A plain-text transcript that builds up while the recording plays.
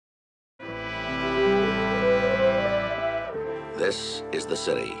This is the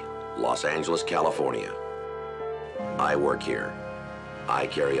city, Los Angeles, California. I work here. I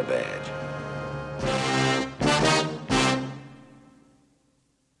carry a badge.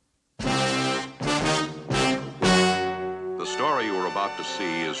 The story you are about to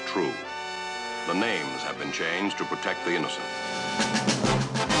see is true. The names have been changed to protect the innocent.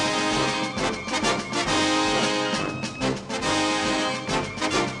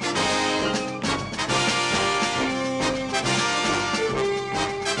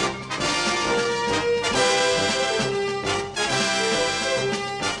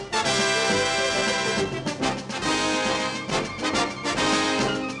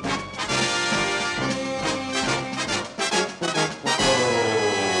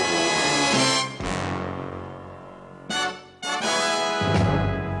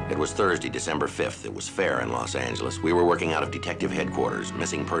 It was Thursday, December 5th. It was fair in Los Angeles. We were working out of detective headquarters,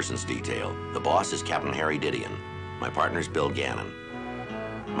 missing persons detail. The boss is Captain Harry Didion. My partner's Bill Gannon.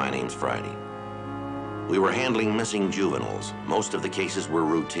 My name's Friday. We were handling missing juveniles. Most of the cases were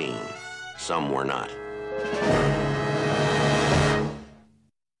routine. Some were not.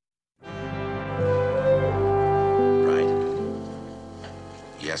 Right.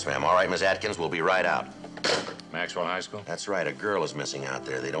 Yes, ma'am. All right, Miss Atkins, we'll be right out. Maxwell High School? That's right. A girl is missing out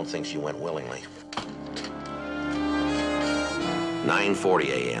there. They don't think she went willingly. 9:40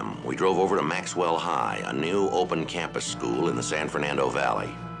 a.m. We drove over to Maxwell High, a new open campus school in the San Fernando Valley.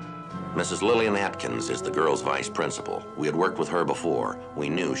 Mrs. Lillian Atkins is the girl's vice principal. We had worked with her before. We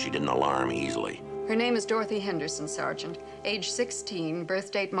knew she didn't alarm easily. Her name is Dorothy Henderson, Sergeant. Age 16,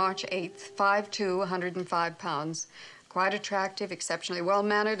 birth date March 8th, 5'2", 105 pounds. Quite attractive, exceptionally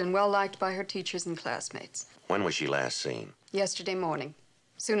well-mannered, and well-liked by her teachers and classmates. When was she last seen? Yesterday morning.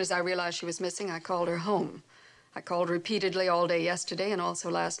 As soon as I realized she was missing, I called her home. I called repeatedly all day yesterday and also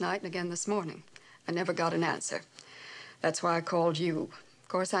last night and again this morning. I never got an answer. That's why I called you. Of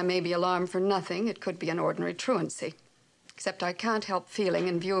course, I may be alarmed for nothing. It could be an ordinary truancy. Except I can't help feeling,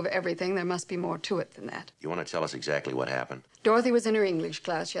 in view of everything, there must be more to it than that. You want to tell us exactly what happened? Dorothy was in her English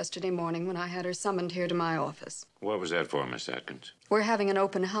class yesterday morning when I had her summoned here to my office. What was that for, Miss Atkins? We're having an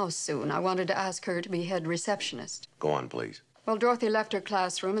open house soon. I wanted to ask her to be head receptionist. Go on, please. Well, Dorothy left her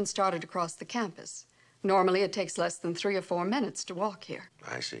classroom and started across the campus. Normally, it takes less than 3 or 4 minutes to walk here.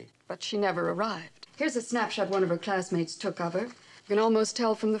 I see. But she never arrived. Here's a snapshot one of her classmates took of her. You can almost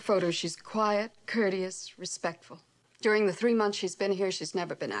tell from the photo she's quiet, courteous, respectful. During the 3 months she's been here, she's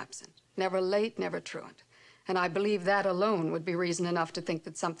never been absent. Never late, never truant. And I believe that alone would be reason enough to think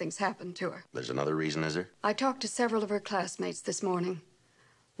that something's happened to her. There's another reason, is there? I talked to several of her classmates this morning.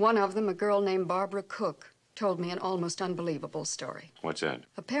 One of them, a girl named Barbara Cook, told me an almost unbelievable story. What's that?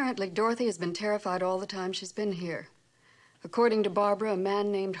 Apparently, Dorothy has been terrified all the time she's been here. According to Barbara, a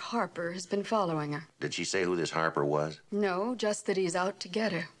man named Harper has been following her. Did she say who this Harper was? No, just that he's out to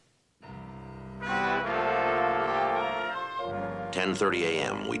get her. 10:30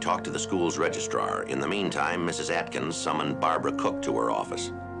 a.m. We talked to the school's registrar. In the meantime, Mrs. Atkins summoned Barbara Cook to her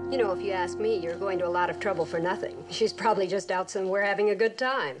office. You know, if you ask me, you're going to a lot of trouble for nothing. She's probably just out somewhere having a good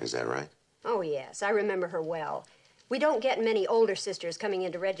time. Is that right? Oh, yes. I remember her well. We don't get many older sisters coming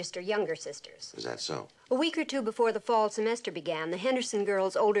in to register younger sisters. Is that so? A week or two before the fall semester began, the Henderson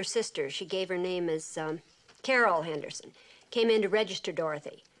girl's older sister, she gave her name as Carol Henderson, came in to register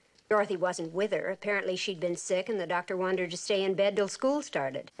Dorothy. Dorothy wasn't with her. Apparently she'd been sick, and the doctor wanted her to stay in bed till school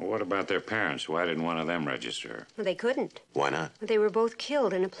started. Well, what about their parents? Why didn't one of them register her? Well, they couldn't. Why not? They were both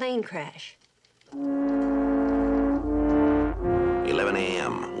killed in a plane crash. 11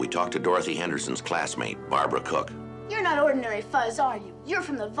 a.m. We talked to Dorothy Henderson's classmate, Barbara Cook. You're not ordinary fuzz, are you? You're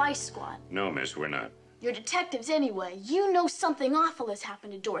from the Vice Squad. No, miss, we're not. You're detectives anyway. You know something awful has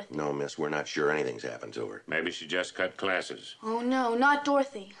happened to Dorothy. No, miss, we're not sure anything's happened to her. Maybe she just cut classes. Oh, no, not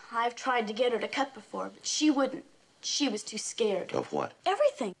Dorothy. I've tried to get her to cut before, but she wouldn't. She was too scared. Of what?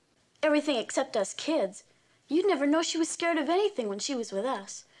 Everything. Everything except us kids. You'd never know she was scared of anything when she was with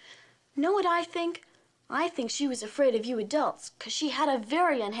us. Know what I think? I think she was afraid of you adults, 'cause she had a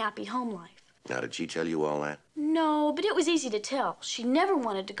very unhappy home life. Now, did she tell you all that? No, but it was easy to tell. She never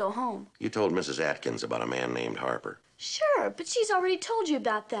wanted to go home. You told Mrs. Atkins about a man named Harper. Sure, but she's already told you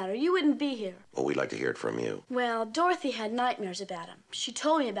about that, or you wouldn't be here. Well, we'd like to hear it from you. Well, Dorothy had nightmares about him. She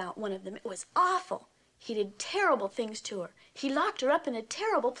told me about one of them. It was awful. He did terrible things to her. He locked her up in a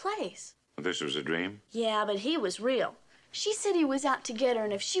terrible place. This was a dream? Yeah, but he was real. She said he was out to get her,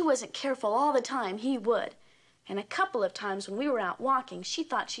 and if she wasn't careful all the time, he would. And a couple of times when we were out walking, she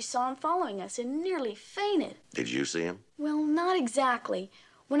thought she saw him following us and nearly fainted. Did you see him? Well, not exactly.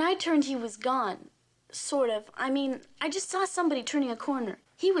 When I turned, he was gone. Sort of. I mean, I just saw somebody turning a corner.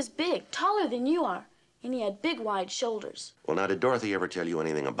 He was big, taller than you are. and he had big, wide shoulders. Well, now, did Dorothy ever tell you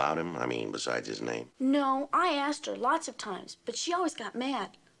anything about him? I mean, besides his name? No, I asked her lots of times, but she always got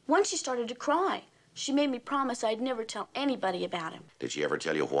mad. Once she started to cry. She made me promise I'd never tell anybody about him. Did she ever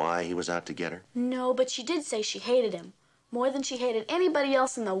tell you why he was out to get her? No, but she did say she hated him, more than she hated anybody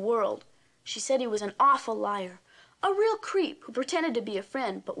else in the world. She said he was an awful liar, a real creep who pretended to be a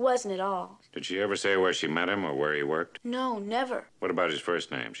friend, but wasn't at all. Did she ever say where she met him or where he worked? No, never. What about his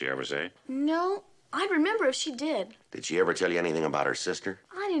first name? She ever say? No, I'd remember if she did. Did she ever tell you anything about her sister?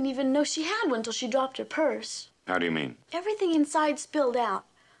 I didn't even know she had one till she dropped her purse. How do you mean? Everything inside spilled out.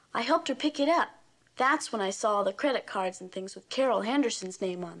 I helped her pick it up. That's when I saw all the credit cards and things with Carol Henderson's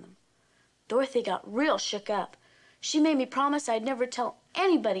name on them. Dorothy got real shook up. She made me promise I'd never tell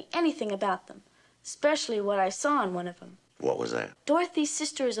anybody anything about them, especially what I saw in one of them. What was that? Dorothy's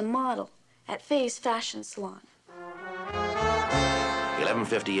sister is a model at Faye's Fashion Salon.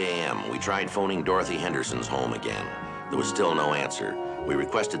 11:50 a.m. We tried phoning Dorothy Henderson's home again. There was still no answer. We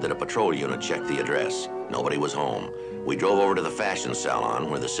requested that a patrol unit check the address. Nobody was home. We drove over to the fashion salon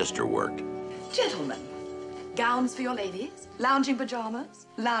where the sister worked. Gentlemen, gowns for your ladies, lounging pajamas,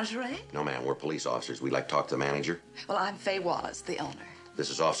 lingerie. No, ma'am, we're police officers. We'd like to talk to the manager. Well, I'm Faye Wallace, the owner. This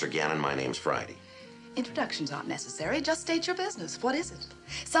is Officer Gannon. My name's Friday. Introductions aren't necessary. Just state your business. What is it?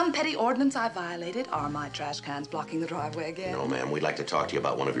 Some petty ordinance I violated? Are my trash cans blocking the driveway again? No, ma'am, we'd like to talk to you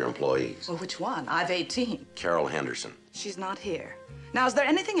about one of your employees. Well, which one? I've 18. Carol Henderson. She's not here. Now, is there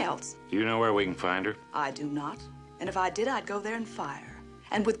anything else? Do you know where we can find her? I do not. And if I did, I'd go there and fire her.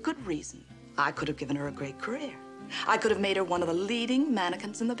 And with good reason. I could have given her a great career. I could have made her one of the leading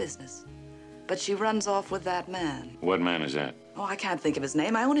mannequins in the business. But she runs off with that man. What man is that? Oh, I can't think of his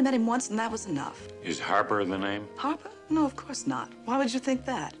name. I only met him once, and that was enough. Is Harper the name? Harper? No, of course not. Why would you think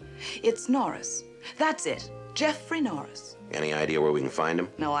that? It's Norris. That's it. Jeffrey Norris. Any idea where we can find him?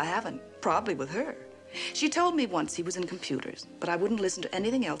 No, I haven't. Probably with her. She told me once he was in computers, but I wouldn't listen to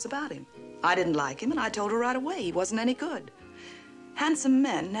anything else about him. I didn't like him, and I told her right away he wasn't any good. Handsome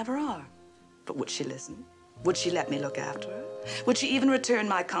men never are. But would she listen? Would she let me look after her? Would she even return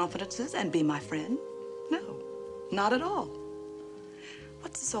my confidences and be my friend? No, not at all.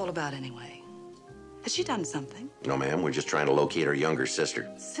 What's this all about anyway? Has she done something? No, ma'am, we're just trying to locate her younger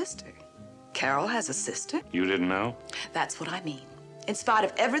sister. Sister? Carol has a sister? You didn't know? That's what I mean. In spite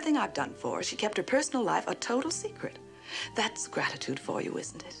of everything I've done for her, she kept her personal life a total secret. That's gratitude for you,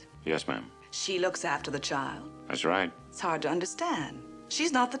 isn't it? Yes, ma'am. She looks after the child. That's right. It's hard to understand.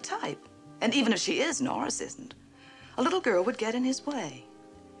 She's not the type. And even if she is, Norris isn't. A little girl would get in his way.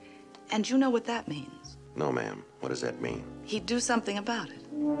 And you know what that means. No, ma'am. What does that mean? He'd do something about it.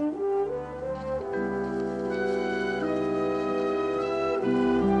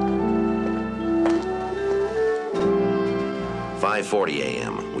 5:40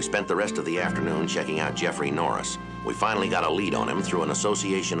 a.m. We spent the rest of the afternoon checking out Jeffrey Norris. We finally got a lead on him through an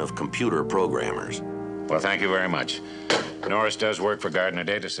association of computer programmers. Well, thank you very much. Norris does work for Gardner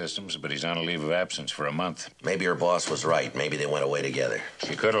Data Systems, but he's on a leave of absence for a month. Maybe her boss was right. Maybe they went away together.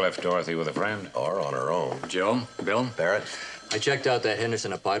 She could have left Dorothy with a friend. Or on her own. Joe, Bill? Barrett? I checked out that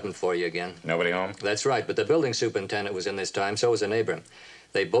Henderson apartment for you again. Nobody home? That's right, but the building superintendent was in this time, so was a neighbor.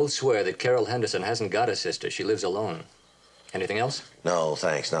 They both swear that Carol Henderson hasn't got a sister. She lives alone. Anything else? No,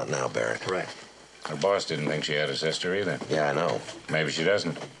 thanks. Not now, Barrett. Right. Her boss didn't think she had a sister either. Yeah, I know. Maybe she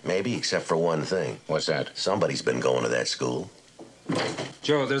doesn't. Maybe, except for one thing. What's that? Somebody's been going to that school.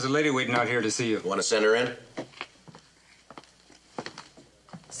 Joe, there's a lady waiting out here to see you. Want to send her in?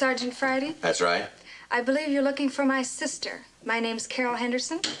 Sergeant Friday? That's right. I believe you're looking for my sister. My name's Carol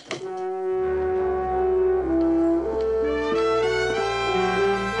Henderson.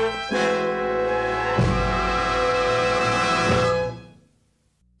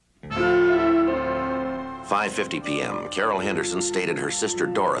 "5:50 p.m. Carol Henderson stated her sister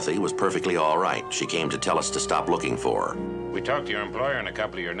Dorothy was perfectly all right. She came to tell us to stop looking for her. We talked to your employer and a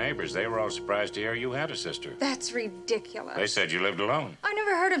couple of your neighbors. They were all surprised to hear you had a sister. That's ridiculous. They said you lived alone. I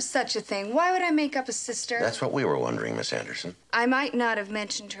never heard of such a thing. Why would I make up a sister? That's what we were wondering, Miss Henderson. I might not have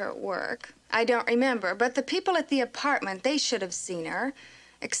mentioned her at work. I don't remember, but the people at the apartment, they should have seen her.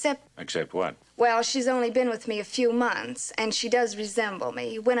 Except... Except what? Well, she's only been with me a few months, and she does resemble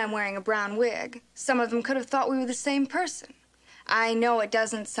me when I'm wearing a brown wig. Some of them could have thought we were the same person. I know it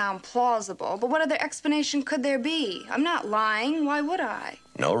doesn't sound plausible, but what other explanation could there be? I'm not lying. Why would I?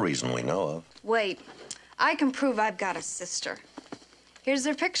 No reason we know of. Wait. I can prove I've got a sister. Here's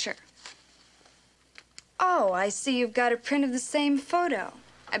her picture. Oh, I see you've got a print of the same photo.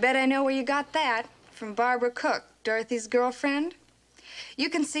 I bet I know where you got that. From Barbara Cook, Dorothy's girlfriend. You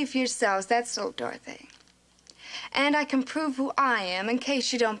can see for yourselves, that's little Dorothy. And I can prove who I am in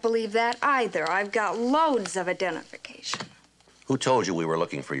case you don't believe that either. I've got loads of identification. Who told you we were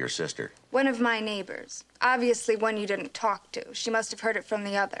looking for your sister? One of my neighbors. Obviously one you didn't talk to. She must have heard it from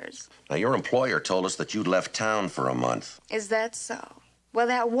the others. Now, your employer told us that you'd left town for a month. Is that so? Well,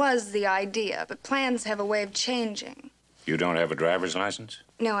 that was the idea, but plans have a way of changing. You don't have a driver's license?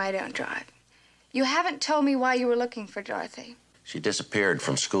 No, I don't drive. You haven't told me why you were looking for Dorothy. She disappeared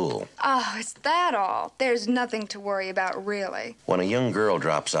from school. Oh, is that all? There's nothing to worry about, really. When a young girl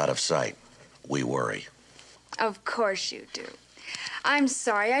drops out of sight, we worry. Of course you do. I'm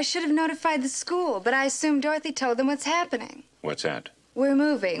sorry. I should have notified the school, but I assume Dorothy told them what's happening. What's that? We're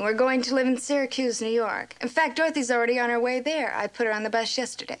moving. We're going to live in Syracuse, New York. In fact, Dorothy's already on her way there. I put her on the bus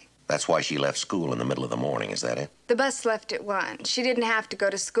yesterday. That's why she left school in the middle of the morning, is that it? The bus left at 1. She didn't have to go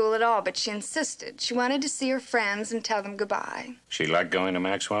to school at all, but she insisted. She wanted to see her friends and tell them goodbye. She liked going to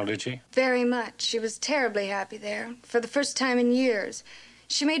Maxwell, did she? Very much. She was terribly happy there, for the first time in years.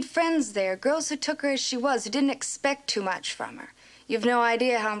 She made friends there, girls who took her as she was, who didn't expect too much from her. You've no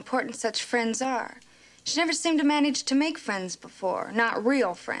idea how important such friends are. She never seemed to manage to make friends before, not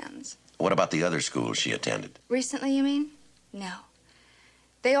real friends. What about the other schools she attended? Recently, you mean? No.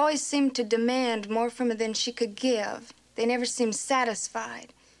 They always seemed to demand more from her than she could give. They never seemed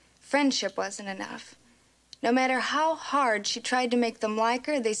satisfied. Friendship wasn't enough. No matter how hard she tried to make them like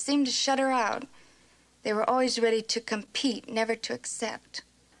her, they seemed to shut her out. They were always ready to compete, never to accept.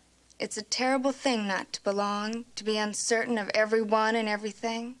 It's a terrible thing not to belong, to be uncertain of everyone and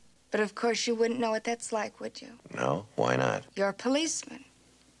everything. But of course you wouldn't know what that's like, would you? No, why not? You're a policeman.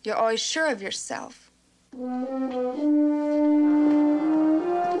 You're always sure of yourself.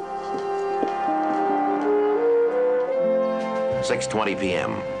 6:20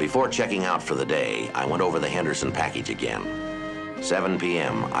 p.m. Before checking out for the day, I went over the Henderson package again. 7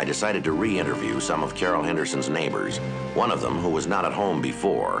 p.m., I decided to re-interview some of Carol Henderson's neighbors. One of them, who was not at home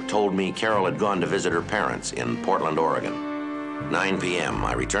before, told me Carol had gone to visit her parents in Portland, Oregon. 9 p.m.,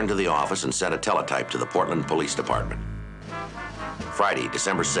 I returned to the office and sent a teletype to the Portland Police Department. Friday,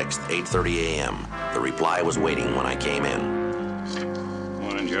 December 6th, 8:30 a.m. The reply was waiting when I came in.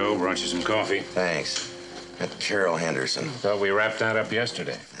 Morning, Joe. Brought you some coffee. Thanks. That Carol Henderson. Thought we wrapped that up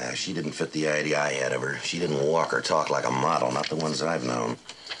yesterday. She didn't fit the idea I had of her. She didn't walk or talk like a model, not the ones I've known.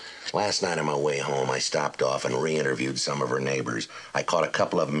 Last night on my way home, I stopped off and re-interviewed some of her neighbors. I caught a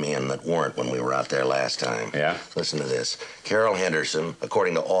couple of them in that weren't when we were out there last time. Yeah? Listen to this. Carol Henderson,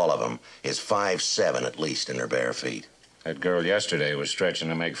 according to all of them, is 5'7" at least in her bare feet. That girl yesterday was stretching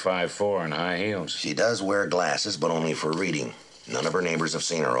to make 5'4" in high heels. She does wear glasses, but only for reading. None of her neighbors have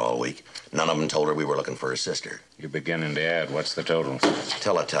seen her all week. None of them told her we were looking for her sister. You're beginning to add. What's the total?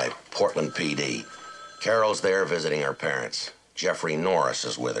 Teletype, Portland PD. Carol's there visiting her parents. Jeffrey Norris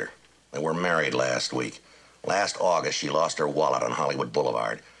is with her. They were married last week. Last August, she lost her wallet on Hollywood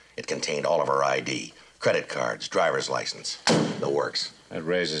Boulevard. It contained all of her ID, credit cards, driver's license, the works. That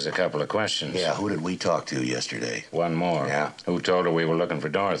raises a couple of questions. Yeah, who did we talk to yesterday? One more. Yeah? Who told her we were looking for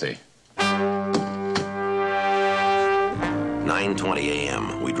Dorothy? 9:20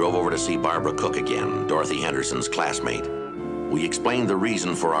 a.m. We drove over to see Barbara Cook again, Dorothy Henderson's classmate. We explained the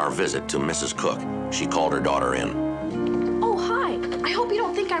reason for our visit to Mrs. Cook. She called her daughter in. Oh, hi. I hope you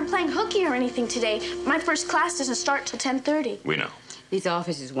don't think I'm playing hooky or anything today. My first class doesn't start till 10:30. We know. These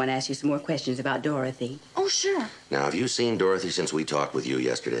officers want to ask you some more questions about Dorothy. Oh, sure. Now, have you seen Dorothy since we talked with you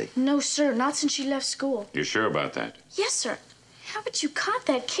yesterday? No, sir. Not since she left school. You sure about that? Yes, sir. Haven't you caught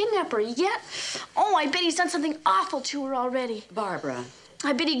that kidnapper yet? Oh, I bet he's done something awful to her already. Barbara.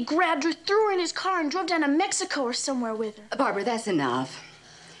 I bet he grabbed her, threw her in his car, and drove down to Mexico or somewhere with her. Barbara, that's enough.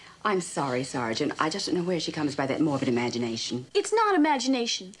 I'm sorry, Sergeant. I just don't know where she comes by that morbid imagination. It's not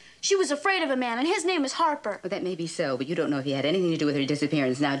imagination. She was afraid of a man, and his name is Harper. Well, that may be so, but you don't know if he had anything to do with her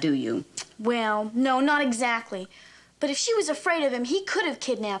disappearance now, do you? Well, no, not exactly. But if she was afraid of him, he could have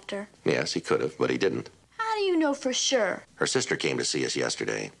kidnapped her. Yes, he could have, but he didn't. How do you know for sure? Her sister came to see us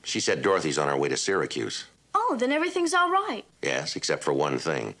yesterday. She said Dorothy's on her way to Syracuse. Oh, then everything's all right. Yes, except for one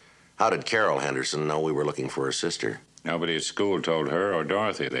thing. How did Carol Henderson know we were looking for her sister? Nobody at school told her or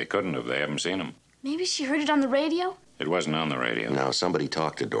Dorothy. They couldn't have. They haven't seen them. Maybe she heard it on the radio? It wasn't on the radio. No, somebody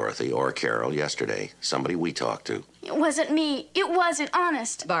talked to Dorothy or Carol yesterday. Somebody we talked to. It wasn't me. It wasn't,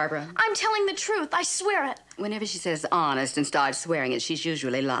 honest. Barbara. I'm telling the truth. I swear it. Whenever she says honest and starts swearing it, she's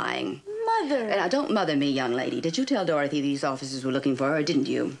usually lying. Mother. Now, don't mother me, young lady. Did you tell Dorothy these officers were looking for her, or didn't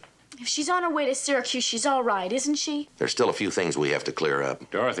you? If she's on her way to Syracuse, she's all right, isn't she? There's still a few things we have to clear up.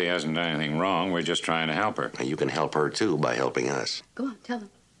 Dorothy hasn't done anything wrong. We're just trying to help her. And you can help her, too, by helping us. Go on, tell them.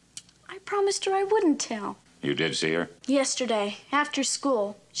 I promised her I wouldn't tell. You did see her? Yesterday, after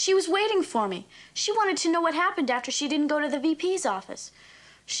school. She was waiting for me. She wanted to know what happened after she didn't go to the VP's office.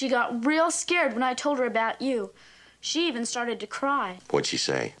 She got real scared when I told her about you. She even started to cry. What'd she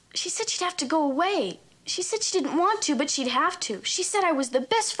say? She said she'd have to go away. She said she didn't want to, but she'd have to. She said I was the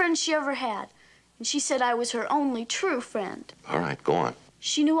best friend she ever had. And she said I was her only true friend. All right, go on.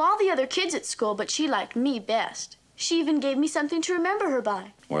 She knew all the other kids at school, but she liked me best. She even gave me something to remember her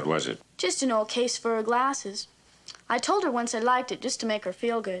by. What was it? Just an old case for her glasses. I told her once I liked it just to make her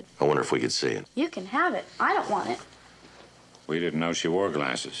feel good. I wonder if we could see it. You can have it. I don't want it. We didn't know she wore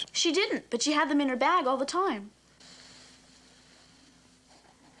glasses. She didn't, but she had them in her bag all the time.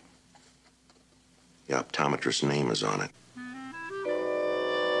 The optometrist's name is on it.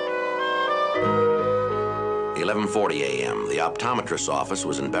 11:40 a.m. The optometrist's office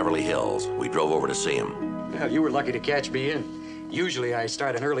was in Beverly Hills. We drove over to see him. Well, you were lucky to catch me in. Usually I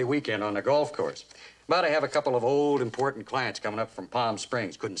start an early weekend on the golf course. But I have a couple of old, important clients coming up from Palm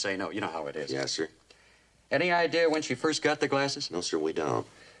Springs. Couldn't say no. You know how it is. Yes, sir. Any idea when she first got the glasses? No, sir, we don't.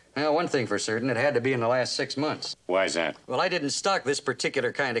 Well, one thing for certain, it had to be in the last 6 months. Why's that? Well, I didn't stock this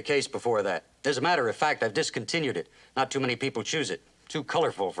particular kind of case before that. As a matter of fact, I've discontinued it. Not too many people choose it. Too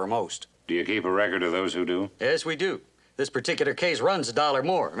colorful for most. Do you keep a record of those who do? Yes, we do. This particular case runs $1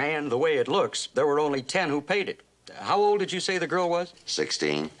 more. And the way it looks, there were only 10 who paid it. How old did you say the girl was?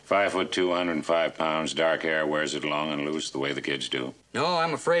 16. 5'2", 105 pounds, dark hair, wears it long and loose the way the kids do. No,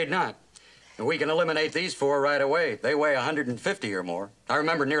 I'm afraid not. And we can eliminate these 4 right away. They weigh 150 or more. I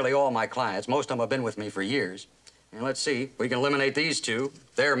remember nearly all my clients. Most of them have been with me for years. And let's see, we can eliminate these 2.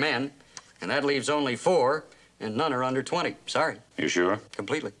 They're men. And that leaves only 4, and none are under 20. Sorry. You sure?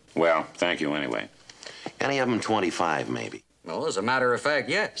 Completely. Well, thank you anyway. Any of them 25, maybe? Well, as a matter of fact,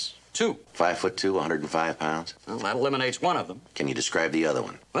 yes. 2. 5'2", 105 pounds? Well, that eliminates one of them. Can you describe the other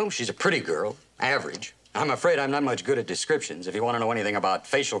one? Well, she's a pretty girl. Average. I'm afraid I'm not much good at descriptions. If you want to know anything about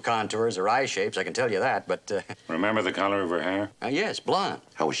facial contours or eye shapes, I can tell you that, but... Remember the color of her hair? Yes, blonde.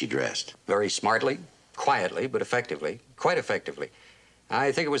 How was she dressed? Very smartly, quietly, but effectively. Quite effectively.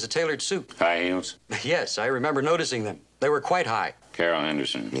 I think it was a tailored suit. High heels? Yes, I remember noticing them. They were quite high. Carol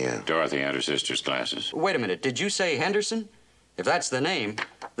Henderson. Yeah. Dorothy had her sister's glasses. Wait a minute, did you say Henderson? If that's the name,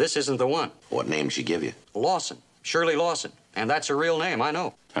 this isn't the one. What name did she give you? Lawson. Shirley Lawson. And that's her real name, I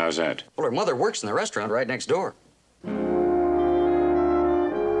know. How's that? Well, her mother works in the restaurant right next door.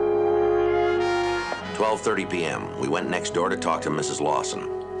 12:30 p.m. We went next door to talk to Mrs. Lawson.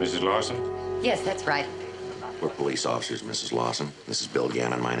 Mrs. Lawson? Yes, that's right. We're police officers, Mrs. Lawson. This is Bill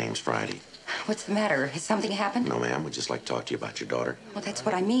Gannon. My name's Friday. What's the matter? Has something happened? No, ma'am. We'd just like to talk to you about your daughter. Well, that's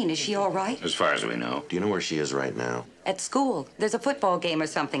what I mean. Is she all right? As far as we know. Do you know where she is right now? At school. There's a football game or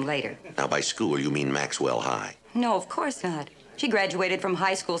something later. Now, by school, you mean Maxwell High. No, of course not. She graduated from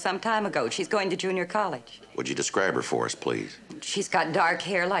high school some time ago. She's going to junior college. Would you describe her for us, please? She's got dark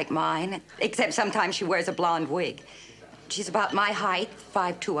hair like mine, except sometimes she wears a blonde wig. She's about my height,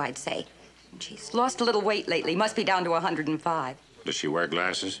 5'2", I'd say. She's lost a little weight lately. Must be down to 105. Does she wear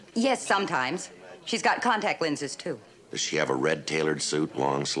glasses? Yes, sometimes. She's got contact lenses, too. Does she have a red tailored suit,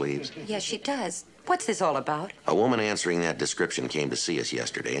 long sleeves? Yes, she does. What's this all about? A woman answering that description came to see us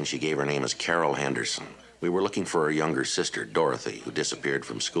yesterday, and she gave her name as Carol Henderson. We were looking for her younger sister, Dorothy, who disappeared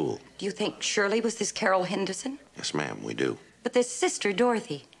from school. Do you think Shirley was this Carol Henderson? Yes, ma'am, we do. But this sister,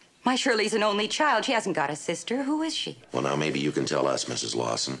 Dorothy. My Shirley's an only child. She hasn't got a sister. Who is she? Well, now, maybe you can tell us, Mrs.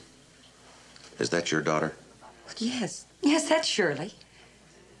 Lawson. Is that your daughter? Yes. Yes, that's Shirley.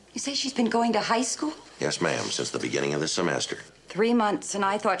 You say she's been going to high school? Yes, ma'am, since the beginning of the semester. 3 months, and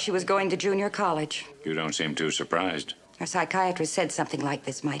I thought she was going to junior college. You don't seem too surprised. Her psychiatrist said something like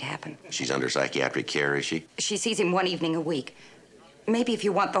this might happen. She's under psychiatric care, is she? She sees him one evening a week. Maybe if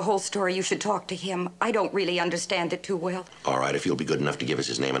you want the whole story, you should talk to him. I don't really understand it too well. All right, if you'll be good enough to give us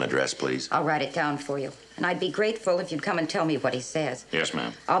his name and address, please. I'll write it down for you. And I'd be grateful if you'd come and tell me what he says. Yes,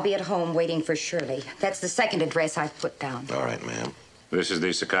 ma'am. I'll be at home waiting for Shirley. That's the second address I've put down. All right, ma'am. This is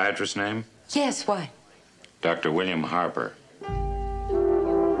the psychiatrist's name? Yes, why? Dr. William Harper.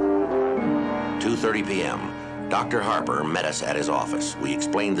 2:30 p.m. Dr. Harper met us at his office. We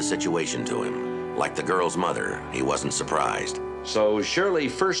explained the situation to him. Like the girl's mother, he wasn't surprised. So Shirley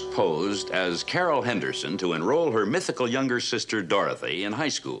first posed as Carol Henderson to enroll her mythical younger sister, Dorothy, in high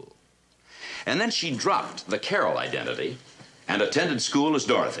school. And then she dropped the Carol identity and attended school as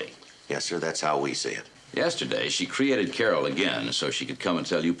Dorothy. Yes, sir, that's how we see it. Yesterday, she created Carol again so she could come and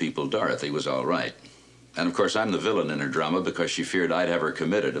tell you people Dorothy was all right. And, of course, I'm the villain in her drama because she feared I'd have her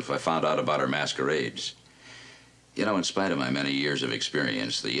committed if I found out about her masquerades. You know, in spite of my many years of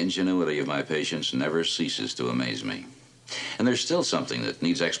experience, the ingenuity of my patients never ceases to amaze me. And there's still something that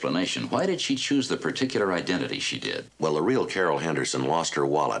needs explanation. Why did she choose the particular identity she did? Well, the real Carol Henderson lost her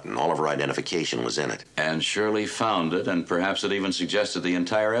wallet, and all of her identification was in it. And Shirley found it, and perhaps it even suggested the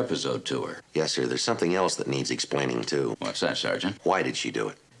entire episode to her. Yes, sir. There's something else that needs explaining, too. What's that, Sergeant? Why did she do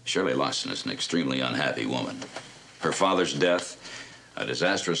it? Shirley Lawson is an extremely unhappy woman. Her father's death, a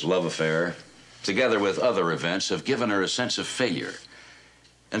disastrous love affair, together with other events, have given her a sense of failure.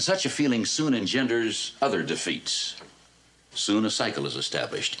 And such a feeling soon engenders other defeats. Soon a cycle is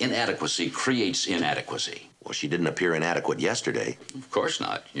established. Inadequacy creates inadequacy. Well, she didn't appear inadequate yesterday. Of course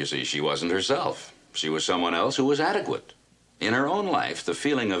not. You see, she wasn't herself. She was someone else who was adequate. In her own life, the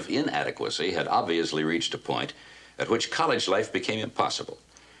feeling of inadequacy had obviously reached a point at which college life became impossible.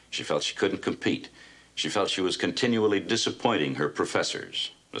 She felt she couldn't compete. She felt she was continually disappointing her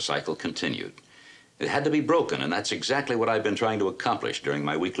professors. The cycle continued. It had to be broken, and that's exactly what I've been trying to accomplish during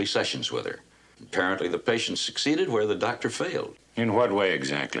my weekly sessions with her. Apparently, the patient succeeded where the doctor failed. In what way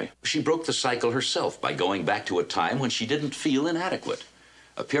exactly? She broke the cycle herself by going back to a time when she didn't feel inadequate.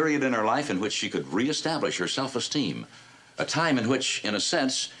 A period in her life in which she could reestablish her self-esteem. A time in which, in a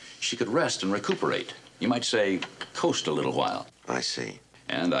sense, she could rest and recuperate. You might say, coast a little while. I see.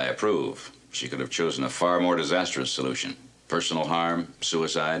 And I approve. She could have chosen a far more disastrous solution. Personal harm,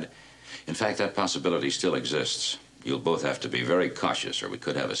 suicide. In fact, that possibility still exists. You'll both have to be very cautious, or we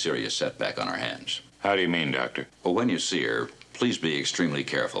could have a serious setback on our hands. How do you mean, Doctor? Well, when you see her, please be extremely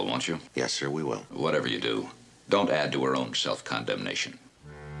careful, won't you? Yes, sir, we will. Whatever you do, don't add to her own self-condemnation.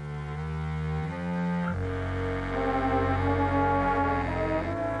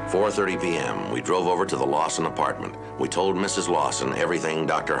 "4:30 p.m., we drove over to the Lawson apartment. We told Mrs. Lawson everything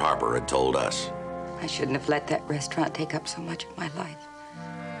Dr. Harper had told us. I shouldn't have let that restaurant take up so much of my life.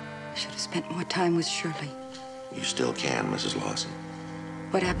 I should have spent more time with Shirley. You still can, Mrs. Lawson.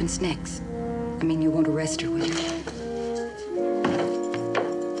 What happens next? I mean, you won't arrest her, will you?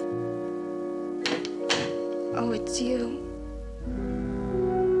 Oh, it's you.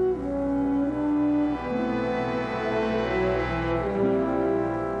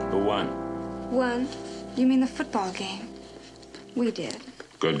 Who won? Won? You mean the football game? We did.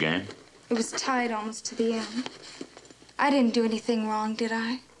 Good game? It was tied almost to the end. I didn't do anything wrong, did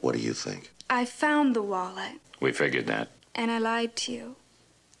I? What do you think? I found the wallet. We figured that. And I lied to you.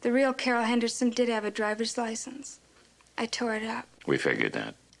 The real Carol Henderson did have a driver's license. I tore it up. We figured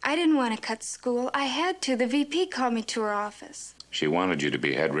that. I didn't want to cut school. I had to. The VP called me to her office. She wanted you to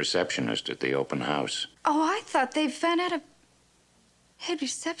be head receptionist at the open house. Oh, I thought they found out a head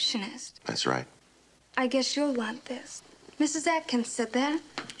receptionist. That's right. I guess you'll want this. Mrs. Atkins said that.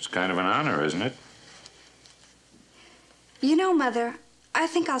 It's kind of an honor, isn't it? You know, Mother, I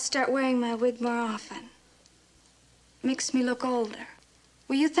think I'll start wearing my wig more often. Makes me look older.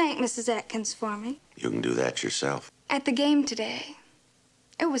 Will you thank Mrs. Atkins for me? You can do that yourself. At the game today,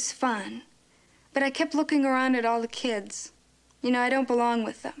 it was fun. But I kept looking around at all the kids. You know, I don't belong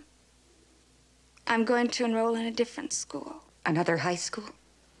with them. I'm going to enroll in a different school. Another high school?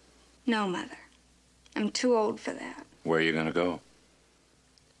 No, Mother. I'm too old for that. Where are you going to go?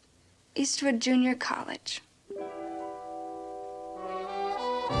 Eastwood Junior College.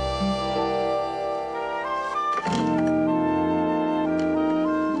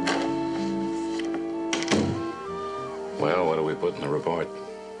 Well, what do we put in the report?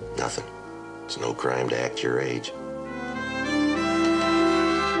 Nothing. It's no crime to act your age.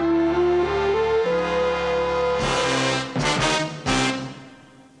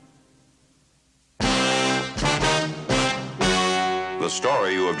 The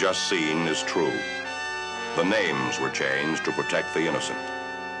story you have just seen is true. The names were changed to protect the innocent.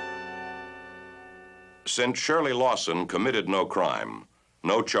 Since Shirley Lawson committed no crime,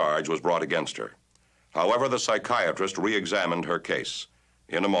 no charge was brought against her. However, the psychiatrist re-examined her case.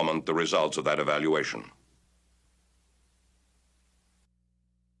 In a moment, the results of that evaluation.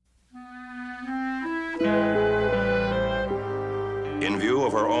 In view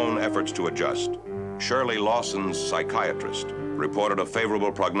of her own efforts to adjust, Shirley Lawson's psychiatrist reported a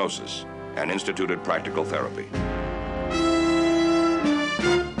favorable prognosis and instituted practical therapy.